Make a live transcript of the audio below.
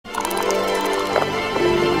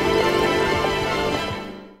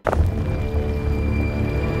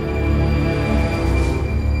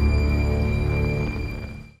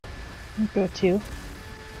Go 2.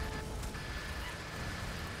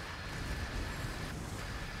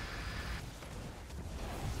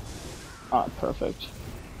 Ah, perfect.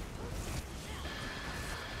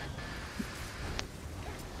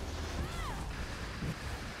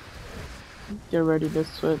 Get ready to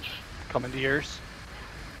switch. Coming to yours.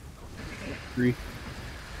 3.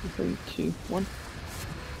 3, 2, 1.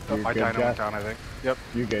 Oh, my dino went down, I think. Yep.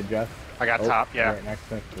 You good, Jeff? I got top, yeah. Right next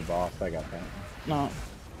to the boss, I got that. No.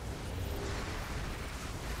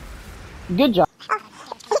 Good job. Oh,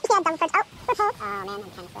 yeah, double switch. Oh, switch hold. Oh man,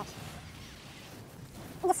 I'm trying to switch.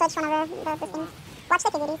 Just switch whenever the thing. Watch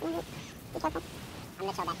the figures. Be careful. I'm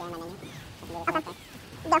gonna chill back here on my menu. Okay.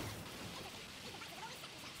 Go.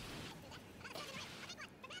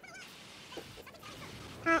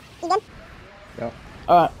 You good? Yep.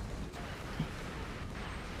 Alright.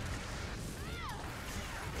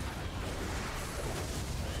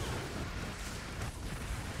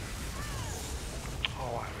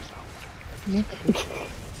 Oh, I was out.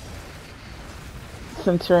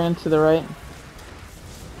 Centurion to the right.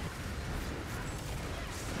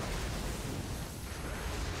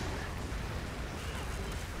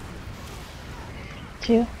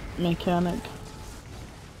 Two. Mechanic.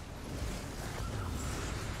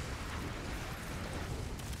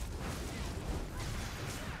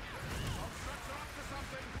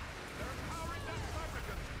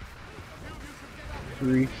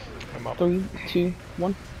 Three. I'm up. 3, 2,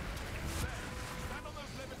 1.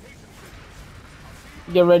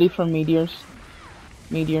 Get ready for meteors.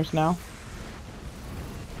 Meteors now.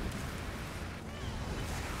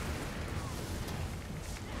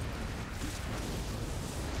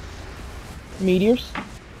 Meteors.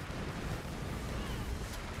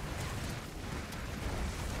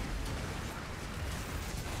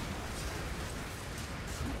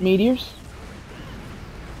 Meteors.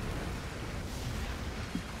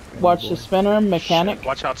 Watch the spinner, mechanic. Shit.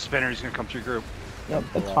 Watch out, spinner. He's gonna come through group. Yep,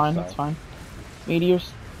 it's fine, it's fine.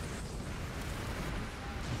 Meteors.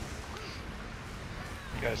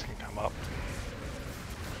 You guys can come up.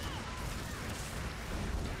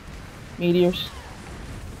 Meteors.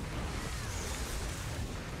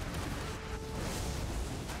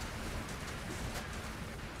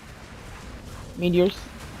 Meteors.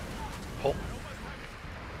 Pull.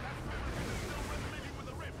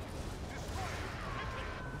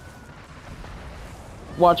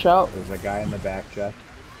 Watch out. There's a guy in the back, Jeff.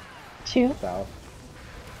 2. South.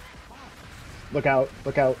 Look out,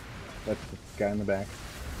 look out. That's the guy in the back.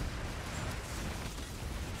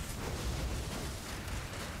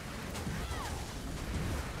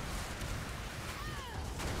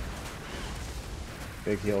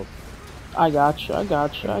 Big heals. I got you, I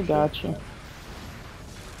got you, I got you.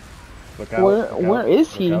 Look out. Where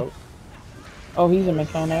is he? Out. Oh, he's a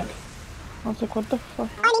mechanic. I was like, what the fuck?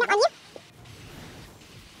 On you.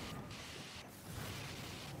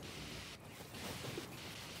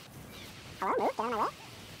 Hello, move, get on my way.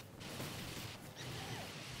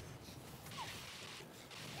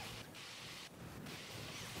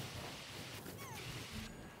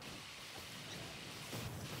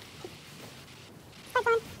 Hi,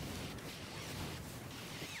 John.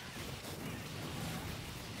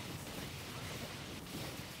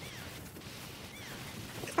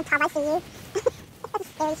 Oh, Tom, I see you. That's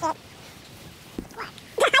scary shit. What?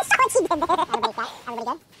 I saw what you did there. Everybody set? Everybody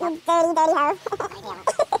good? You dirty hoe.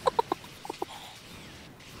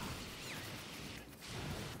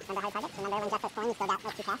 Remember how you target? Remember when Jeff was pulling, you still got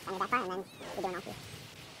like 2 casts on your back bar, and then you're doing all 2.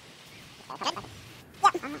 Okay, perfect.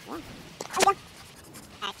 Yep. Yeah. There we go.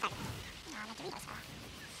 Alright, target. Oh, my Doritos fell off.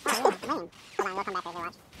 Oh, yeah, lame. Hold on, we'll come back later,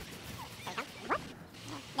 watch. There we go. What?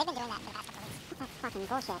 Yeah, they've been doing that for the past couple weeks. That's fucking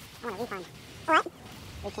bullshit. I want a refund. What?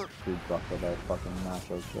 We can't. Dude, fuck with our fucking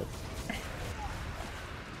nacho chip.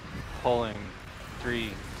 Pulling.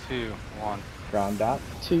 3, 2, 1. Ground dot.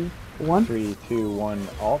 2, 1. 3, 2, 1,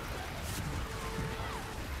 alt.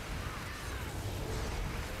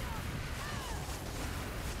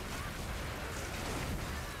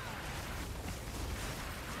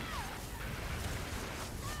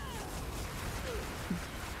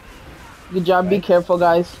 Good job, be careful,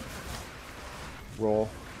 guys. Roll.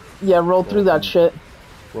 Yeah, roll through that shit.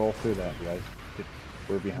 Roll through that, guys.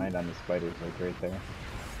 We're behind on the spiders, like right there.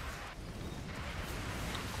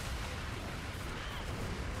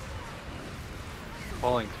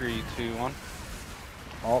 Pulling. 3, 2, 1.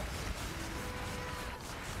 Alt.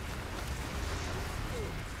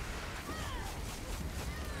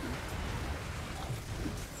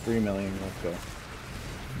 $3 million, let's go.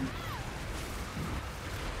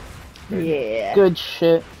 Yeah. Good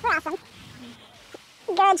shit. We're awesome.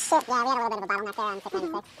 Good. Good shit. Yeah, we had a little bit of a bottleneck there on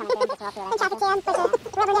 696 coming through. Just roll through that. Good job, Jan.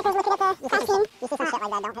 Whoever Nick was looking at the costume. You see some shit like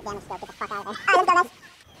that, don't hit damage scope. Get the fuck out of there. Alright, let's go, guys.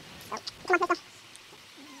 Oh, come on, let's go.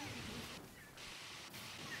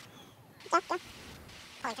 Go, go.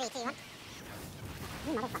 Pulling 3, 2, 1.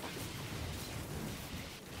 You motherfucker.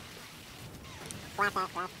 Blast that,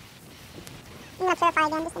 blast. I'm gonna purify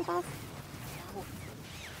again just in case.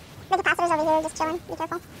 The capacitors over here just chilling. Be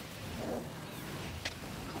careful.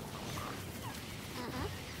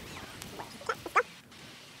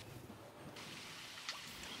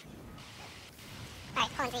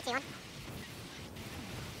 Alright, pulling 3, 2, 1.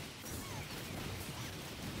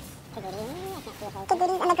 Good booties. I can't see if there's... Good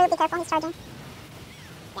booties. And the group, be careful, he's charging.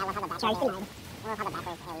 Yeah, we'll have a back row. We'll have a back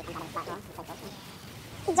row AoE come out of the spot roll. It's like this.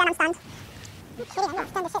 Jen, I'm stunned. I'm kidding, I'm not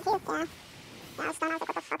stunned to shit too. Yeah. Yeah, I was stunned. I was like,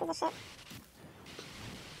 what the fuck is this shit?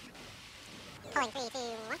 Pulling 3, 2,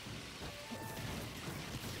 1.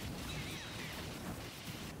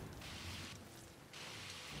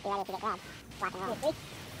 Be ready to get grabbed. Block and roll. 3,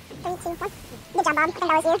 2, 1. Good job, Bob. I think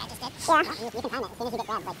that was you. I just did. Yeah. You can time it. As soon as you get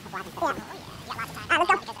grabbed, like, block and roll. Yeah. You got lots of time. Alright,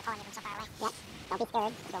 let's go. Because they're pulling you from so far away. Yep. Don't be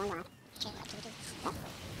scared. Go and block. Yep. Out.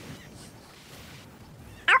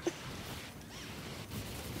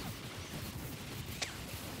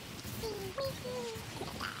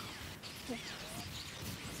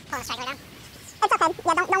 Pull the striker down. It's okay.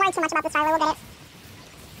 Yeah, don't worry too much about the striker. We'll get it.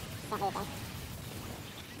 Can't leave, guys.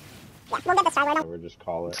 Yeah, we'll get the striker down. Or just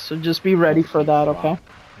call it. So just be ready for that, okay?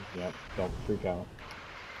 Yep, don't freak out.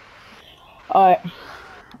 Alright.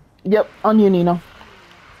 Yep, on you, Nino.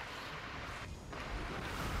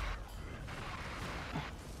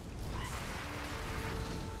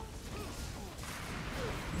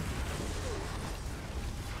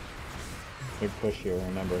 Big push here,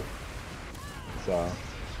 remember. It's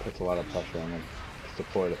puts a lot of pressure on the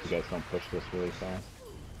support if you guys don't push this really fast.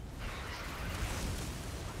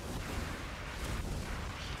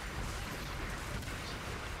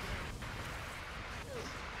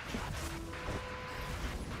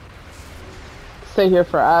 Stay here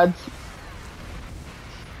for ads.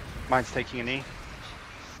 Mine's taking a knee.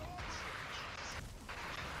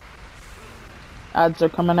 Ads are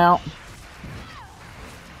coming out.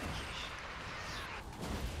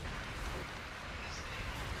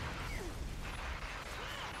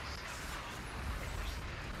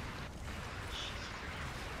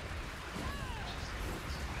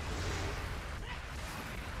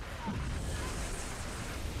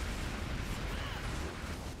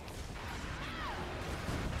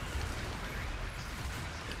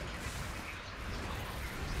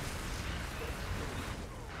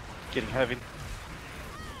 Getting heavy.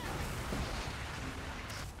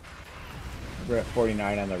 We're at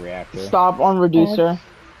 49 on the reactor. Stop on reducer.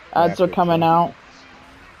 Ads are coming out.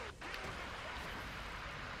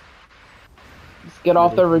 Just get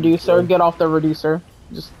off the reducer. Get off the reducer.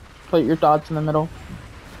 Just put your dots in the middle.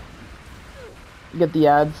 Get the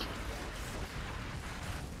ads.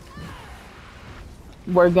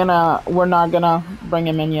 We're not gonna bring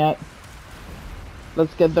him in yet.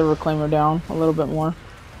 Let's get the reclaimer down a little bit more.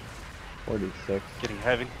 46. Getting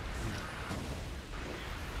heavy.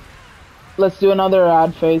 Let's do another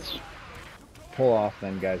ad phase. Pull off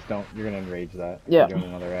then, guys. You're gonna enrage that. Yeah. You're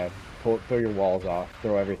doing another ad. Throw your walls off.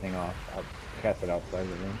 Throw everything off. I'll cast it outside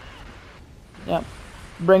the room. Yep.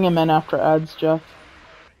 Bring him in after ads, Jeff.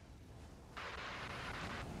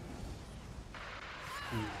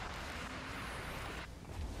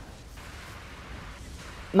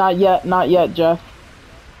 Not yet, Jeff.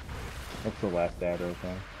 That's the last ad right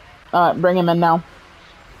there. Alright, bring him in now.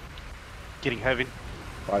 Getting heavy.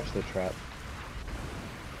 Watch the trap.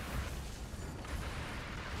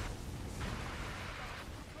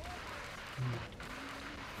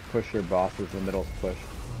 Push your bosses, the middle's push.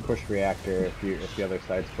 Push reactor if the other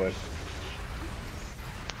side's push.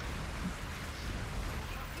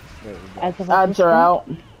 Ads are out.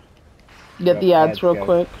 Get the ads real guys.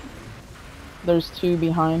 quick. There's 2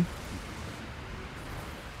 behind.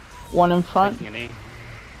 1 in front. Taking a knee.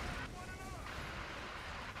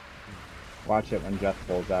 Watch it when Jeff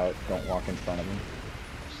pulls out. Don't walk in front of him.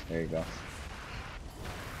 There you go.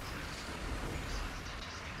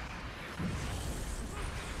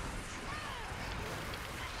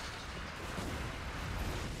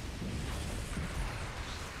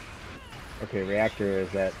 Okay, reactor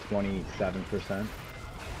is at 27%.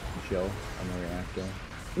 Chill on the reactor.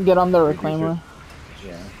 Get on the reclaimer.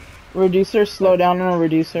 Yeah. Reducer, slow down on a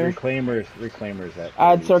reducer. Reclaimers at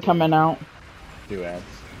Ads 30, are coming out. Do ads.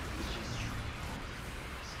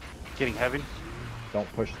 Getting heavy.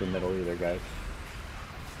 Don't push the middle either, guys.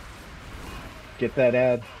 Get that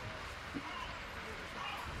ad.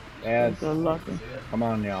 Ads. They're lucky. Come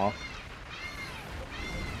on, y'all.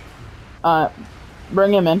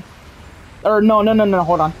 Bring him in. Or no,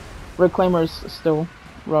 hold on. Reclaimer's still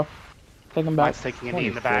rough. Take him back. Mine's taking a knee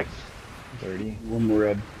in the back. 30. One more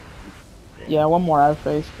red. Yeah, one more ad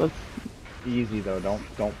face. Let's Easy though.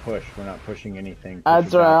 Don't push. We're not pushing anything. Push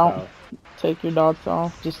ads your are dots out. Take your dots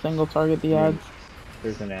off. Just single target the Yeah. ads.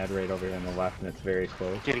 There's an ad right over here on the left, and it's very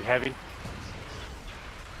close. Getting heavy.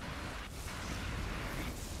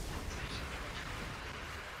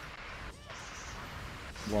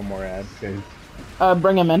 One more ad. Okay.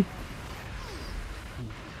 Bring him in.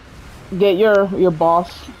 Get your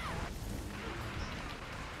boss.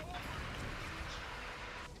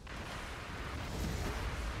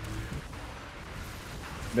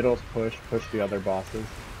 Middle's push. Push the other bosses.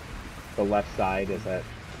 The left side is at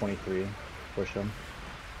 23. Push them.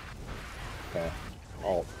 Okay.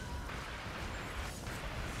 Alt.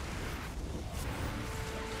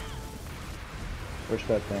 Push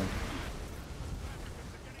that thing.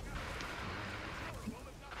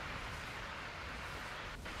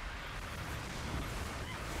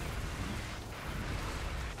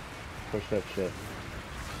 Push that shit.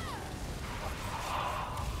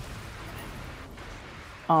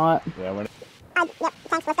 Yeah, when Yep,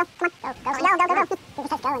 thanks, let's go. Come on, go. Go. We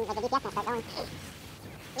just go and like the DPS will start going.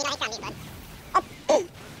 You know, he's trying to leave, bud.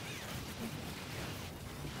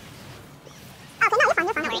 Okay, no, you're fine. I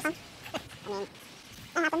mean,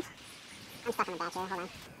 that happens. I'm stuck on the back here, hold on.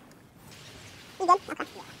 You good? Okay.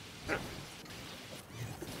 Yeah.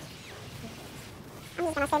 I'm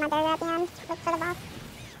just gonna save my burger at the end, look for the boss.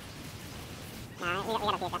 Nah, we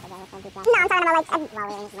gotta be aggressive with some DPS. No, I'm talking about like, well, we might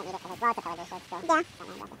need it for like, well, it's a pillager, so it's still, yeah. Don't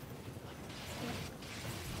mind aggressive.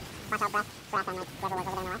 Watch out, breath on like whoever was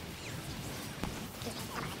over there on the left.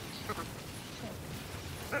 Okay.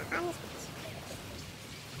 I'm just...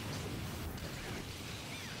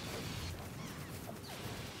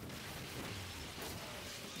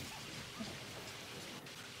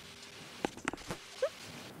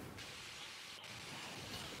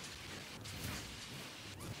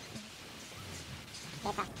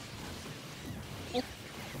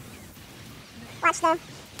 Watch the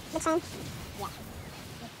chain. Yeah.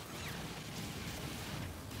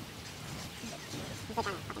 Click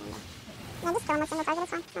on it, fucking window. No, just go on my single target,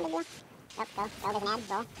 it's fine. No big deal. Go, there's an ad,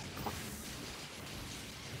 go. Okay.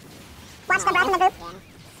 Watch the breath in the group. Yeah.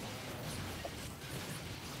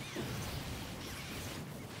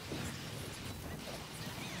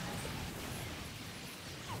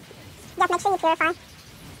 Jeff, make sure you purify.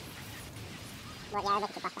 Well, yeah, look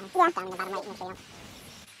at your buff down. Yeah. Down in the bottom right, make sure you...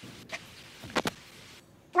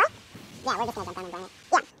 What? Yeah, we're just gonna jump down and burn it.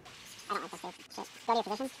 Yeah. I don't like this shit. Go to your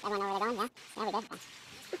position. Everyone know where they're going, yeah? Yeah, we good.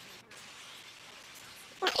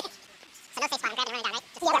 Okay. So no safe spot, grab it running down, right?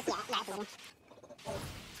 Just yeah.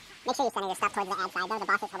 Make sure you center your stuff towards the ad side though. The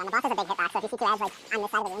boss is, hold on, the boss is a big hitbox, so if you see two ads like on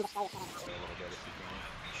this side of the room, just throw your shit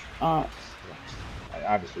over there.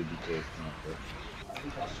 obviously DK is coming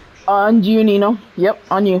up. On you, Nino. Yep,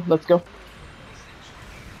 on you. Let's go.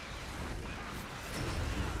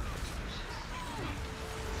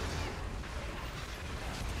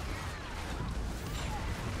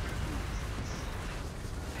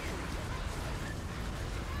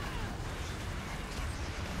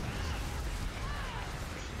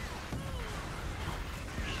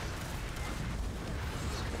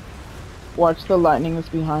 Watch the lightning that's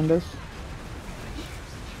behind us.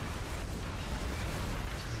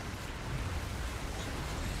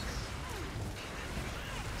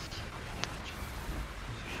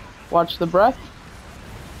 Watch the breath.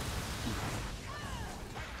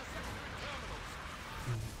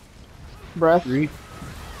 Breath. Reef.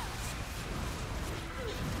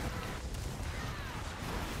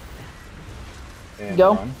 And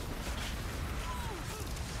Go. Run.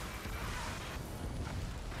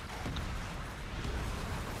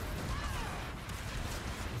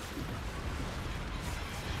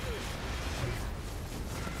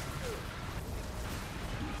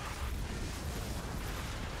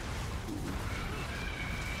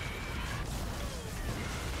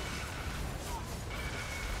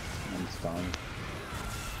 And stun.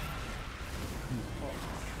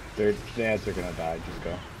 The ads are gonna die, just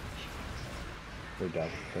go. They're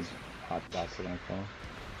dead, because hot dots are gonna fall.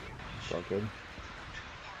 It's all good.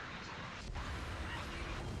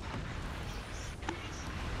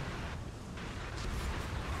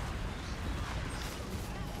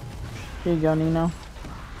 Here you go, Nino.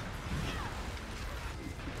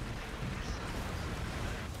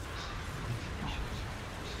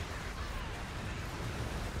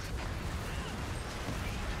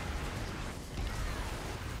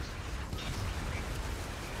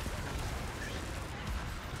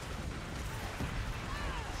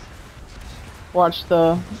 Watch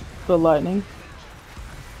the lightning.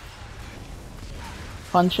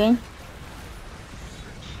 Punching.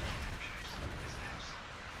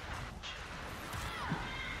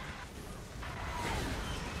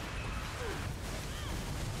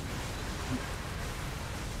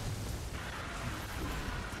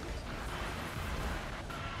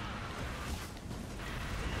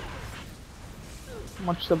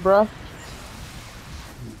 Watch the breath.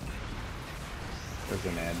 There's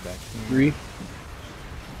an ad back here. Reef.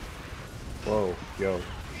 Whoa, yo.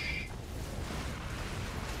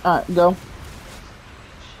 Alright, go.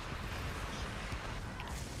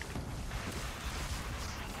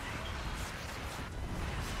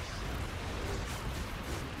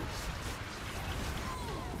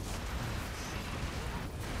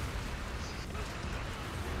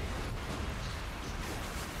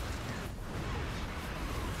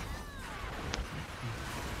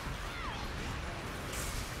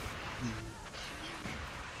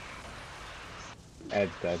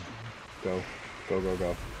 Ad's dead. Go. Go, go,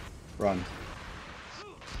 go. Run.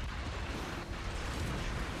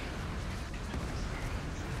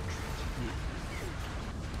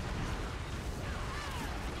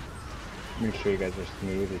 Make sure you guys are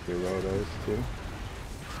smooth with your rotos too.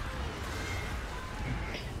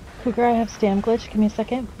 Cougar, I have stam glitch. Give me a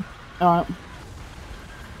second. Alright.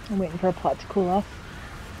 I'm waiting for a pot to cool off.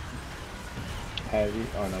 Heavy?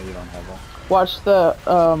 Oh no, you don't have one. Watch the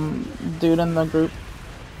dude in the group.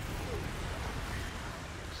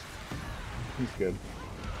 He's good.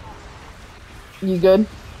 You good,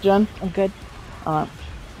 Jen? I'm good. Alright.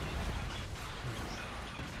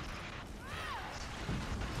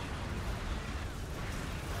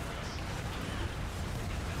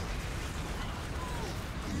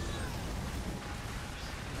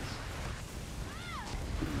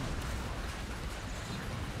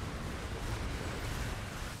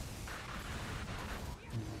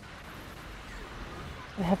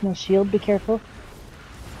 I have no shield. Be careful.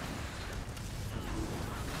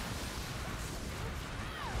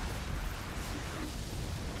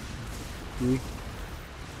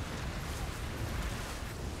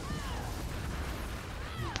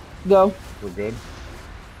 Go. We're good.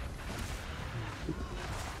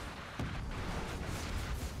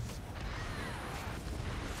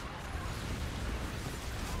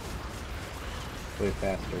 Play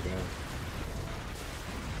faster, guys.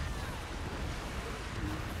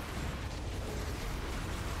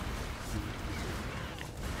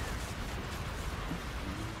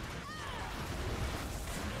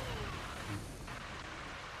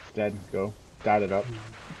 It's dead. Go. Dot it up.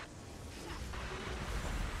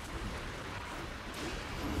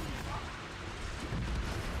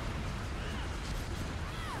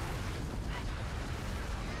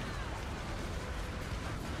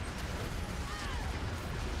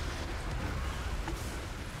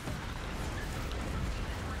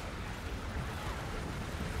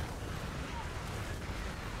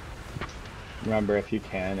 Remember, if you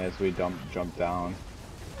can, as we jump down,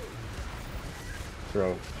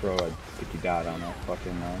 throw a sticky dot on that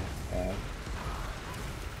fucking ad.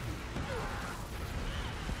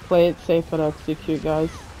 Play it safe but execute, guys.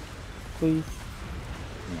 Please.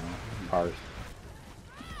 You know, parse.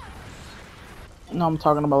 No, I'm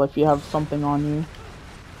talking about if you have something on you.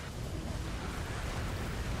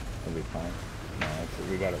 It'll be fine. No,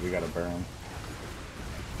 we gotta burn.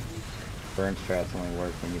 Burn strats only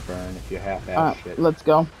work when you burn. If you half-ass shit, let's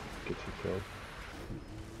go. Get you killed.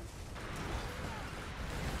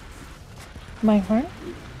 My heart?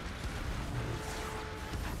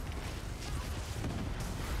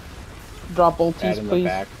 Drop ultis, Add in please. the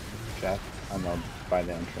back, Jeff, by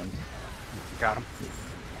the entrance. Got him.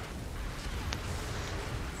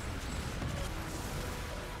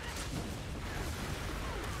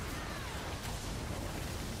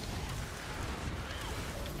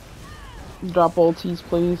 Drop ultis,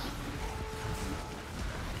 please.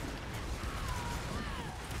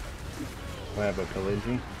 I have a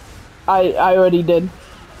Pillagers. I already did.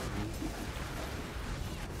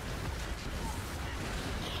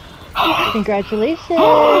 Congratulations!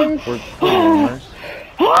 We're winners.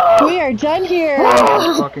 We are done here!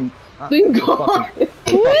 Fucking. Thank God.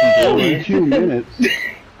 42 minutes.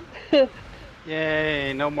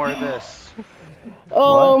 Yay, no more of this.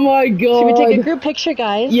 Oh my God. Should we take a group picture,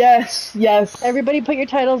 guys? Yes, yes. Everybody put your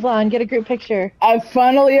titles on. Get a group picture. I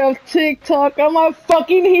finally have TikTok. I'm a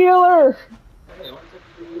fucking healer.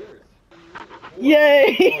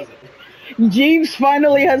 Yay. James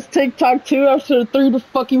finally has TikTok too after 3 to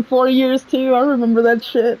fucking 4 years too. I remember that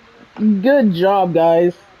shit. Good job,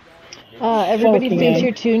 guys. Everybody Fucking face A.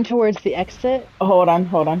 your tune towards the exit. Hold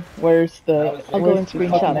on. Where's the... I'll go in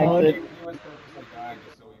screenshot mode.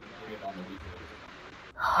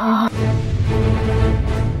 Mhm.